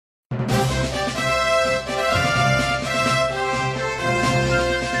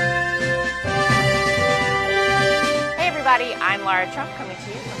everybody. I'm Lara Trump, coming to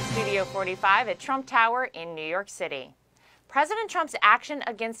you from Studio 45 at Trump Tower in New York City. President Trump's action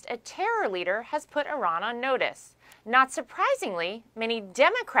against a terror leader has put Iran on notice. Not surprisingly, many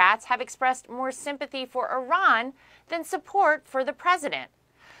Democrats have expressed more sympathy for Iran than support for the president.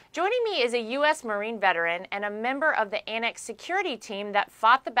 Joining me is a U.S. Marine veteran and a member of the Annex security team that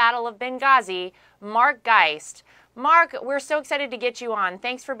fought the Battle of Benghazi, Mark Geist. Mark, we're so excited to get you on.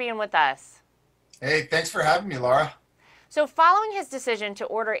 Thanks for being with us. Hey, thanks for having me, Laura. So following his decision to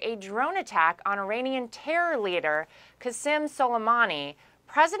order a drone attack on Iranian terror leader Qasem Soleimani,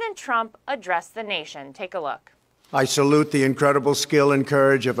 President Trump addressed the nation. Take a look. I salute the incredible skill and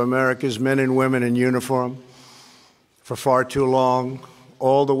courage of America's men and women in uniform. For far too long,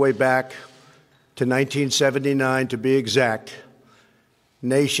 all the way back to 1979 to be exact,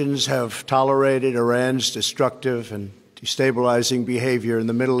 nations have tolerated Iran's destructive and destabilizing behavior in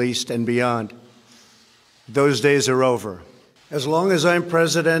the Middle East and beyond. Those days are over. As long as I'm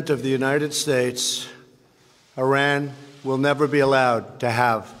President of the United States, Iran will never be allowed to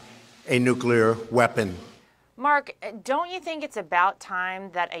have a nuclear weapon. Mark, don't you think it's about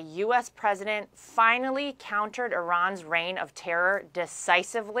time that a U.S. president finally countered Iran's reign of terror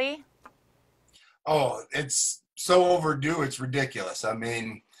decisively? Oh, it's so overdue, it's ridiculous. I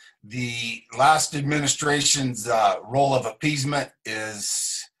mean, the last administration's role of appeasement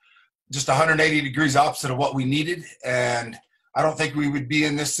is just 180 degrees opposite of what we needed. And I don't think we would be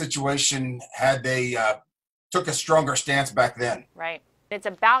in this situation had they took a stronger stance back then. Right. It's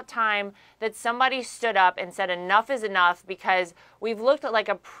about time that somebody stood up and said enough is enough, because we've looked at like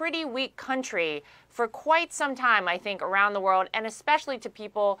a pretty weak country for quite some time, I think, around the world, and especially to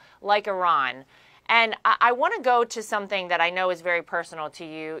people like Iran. And I want to go to something that I know is very personal to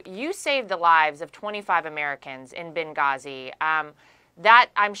you. You saved the lives of 25 Americans in Benghazi.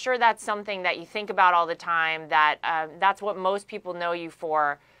 I'm sure that's something that you think about all the time, that's what most people know you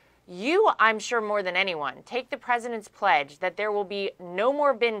for. You, I'm sure more than anyone, take the president's pledge that there will be no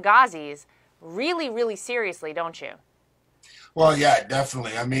more Benghazis really, really seriously, don't you? Well, yeah,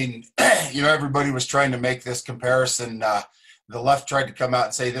 definitely. I mean, everybody was trying to make this comparison. The left tried to come out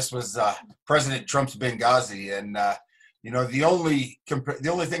and say this was President Trump's Benghazi. And, the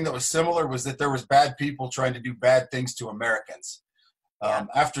only thing that was similar was that there was bad people trying to do bad things to Americans.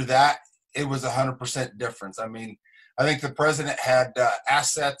 After that, it was 100% difference. I mean, I think the president had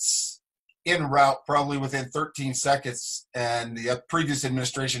assets en route probably within 13 seconds, and the previous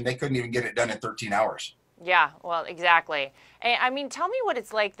administration, they couldn't even get it done in 13 hours. Yeah, well, exactly. I mean, tell me what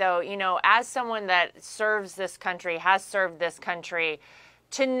it's like, though, as someone that serves this country, has served this country,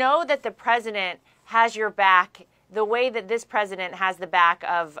 to know that the president has your back the way that this president has the back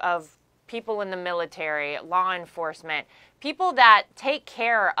of people in the military, law enforcement, people that take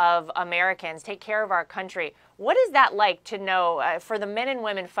care of Americans, take care of our country. What is that like to know, for the men and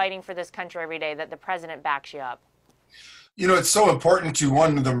women fighting for this country every day, that the president backs you up? It's so important to,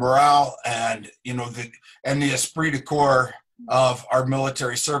 one, the morale and, the esprit de corps of our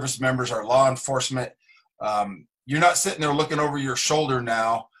military service members, our law enforcement. You're not sitting there looking over your shoulder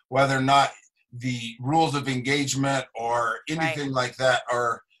now, whether or not the rules of engagement or anything like that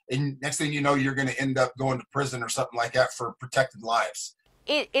are. And next thing you know, you're going to end up going to prison or something like that for protected lives.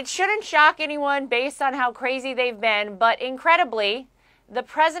 It shouldn't shock anyone based on how crazy they've been, but incredibly, the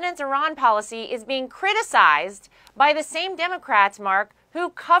president's Iran policy is being criticized by the same Democrats, Mark,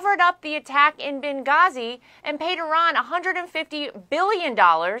 who covered up the attack in Benghazi and paid Iran $150 billion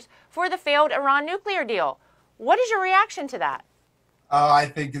for the failed Iran nuclear deal. What is your reaction to that? I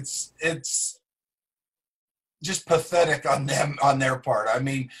think it's just pathetic on them, on their part. I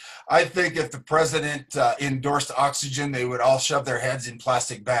mean, I think if the president endorsed oxygen, they would all shove their heads in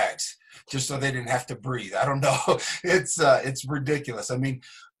plastic bags just so they didn't have to breathe. I don't know. It's ridiculous. I mean,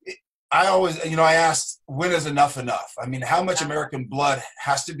 I always, I asked, when is enough enough? I mean, how much American blood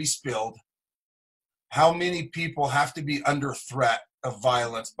has to be spilled? How many people have to be under threat of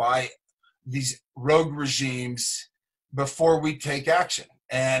violence by these rogue regimes before we take action?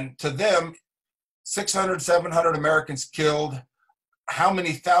 And to them, 600, 700 Americans killed, how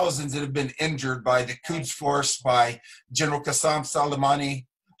many thousands that have been injured by the Quds Force, by General Qasem Soleimani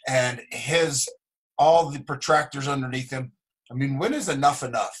and all the protractors underneath him. I mean, when is enough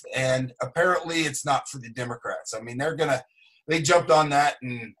enough? And apparently it's not for the Democrats. I mean, they jumped on that.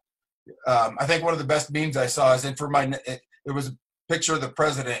 And I think one of the best memes I saw is it was a picture of the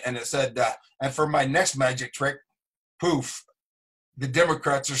president, and it said, and for my next magic trick, poof, the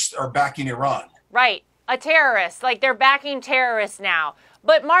Democrats are backing Iran. Right. A terrorist. Like, they're backing terrorists now.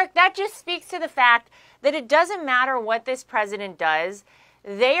 But, Mark, that just speaks to the fact that it doesn't matter what this president does.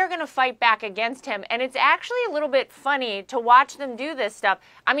 they are going to fight back against him. And it's actually a little bit funny to watch them do this stuff.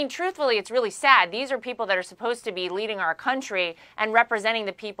 I mean, truthfully, it's really sad. These are people that are supposed to be leading our country and representing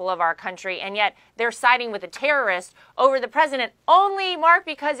the people of our country, and yet they're siding with a terrorist over the president only, Mark,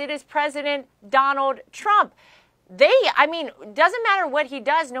 because it is President Donald Trump. I mean, doesn't matter what he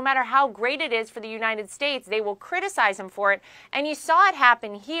does, no matter how great it is for the United States, they will criticize him for it. And you saw it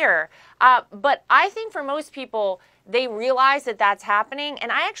happen here. But I think for most people, they realize that that's happening.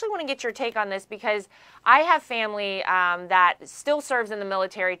 And I actually want to get your take on this because I have family that still serves in the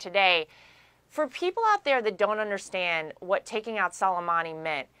military today. For people out there that don't understand what taking out Soleimani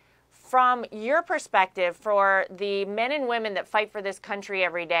meant, from your perspective, for the men and women that fight for this country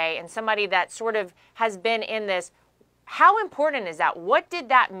every day and somebody that sort of has been in this, how important is that? What did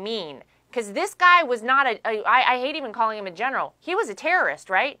that mean? Because this guy was not I hate even calling him a general. He was a terrorist,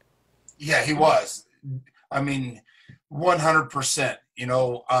 right? Yeah, he was. I mean, 100%. You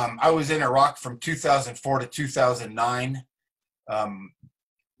know, I was in Iraq from 2004 to 2009,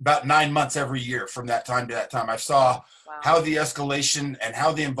 about 9 months every year from that time to that time. I saw how the escalation and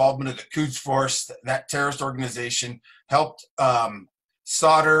how the involvement of the Quds Force, that terrorist organization, helped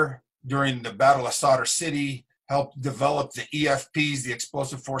Sadr during the Battle of Sadr City, helped develop the EFPs, the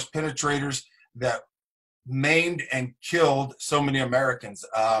explosive force penetrators that maimed and killed so many Americans.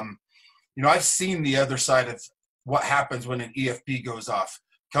 You know, I've seen the other side of what happens when an EFP goes off,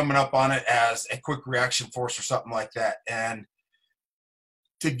 coming up on it as a quick reaction force or something like that. And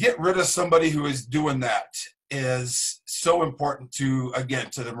to get rid of somebody who is doing that is so important to, again,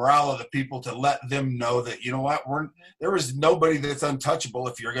 to the morale of the people, to let them know that, you know what, there is nobody that's untouchable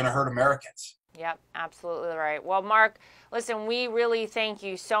if you're going to hurt Americans. Yep, absolutely right. Well, Mark, listen, we really thank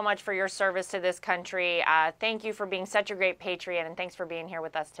you so much for your service to this country. Thank you for being such a great patriot, and thanks for being here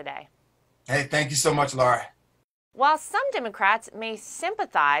with us today. Hey, thank you so much, Laura. While some Democrats may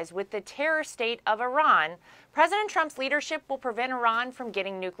sympathize with the terror state of Iran, President Trump's leadership will prevent Iran from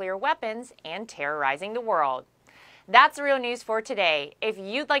getting nuclear weapons and terrorizing the world. That's the real news for today. If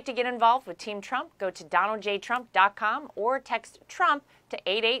you'd like to get involved with Team Trump, go to donaldjtrump.com or text Trump to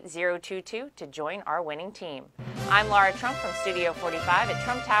 88022 to join our winning team. I'm Laura Trump from Studio 45 at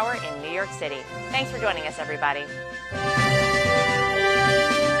Trump Tower in New York City. Thanks for joining us, everybody.